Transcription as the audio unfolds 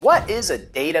What is a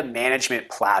data management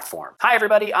platform? Hi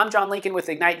everybody, I'm John Lincoln with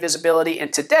Ignite Visibility,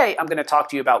 and today I'm going to talk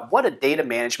to you about what a data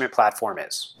management platform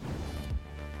is.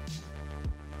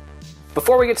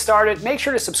 Before we get started, make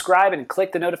sure to subscribe and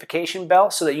click the notification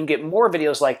bell so that you can get more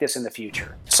videos like this in the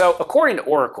future. So, according to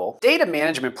Oracle, data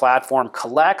management platform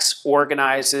collects,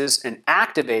 organizes, and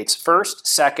activates first,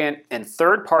 second, and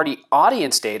third-party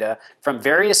audience data from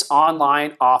various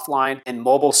online, offline, and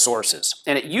mobile sources.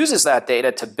 And it uses that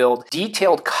data to build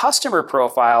detailed customer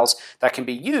profiles that can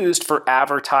be used for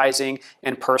advertising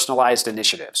and personalized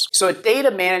initiatives. So a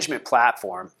data management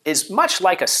platform is much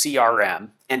like a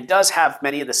CRM and does have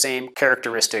many of the same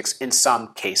characteristics in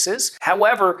some cases.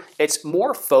 However, it's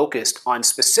more focused on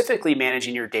specifically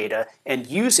managing your data and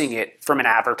using it from an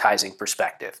advertising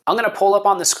perspective. I'm going to pull up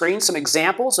on the screen some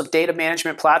examples of data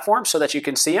management platforms so that you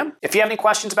can see them. If you have any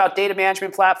questions about data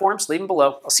management platforms, leave them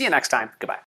below. I'll see you next time.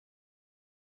 Goodbye.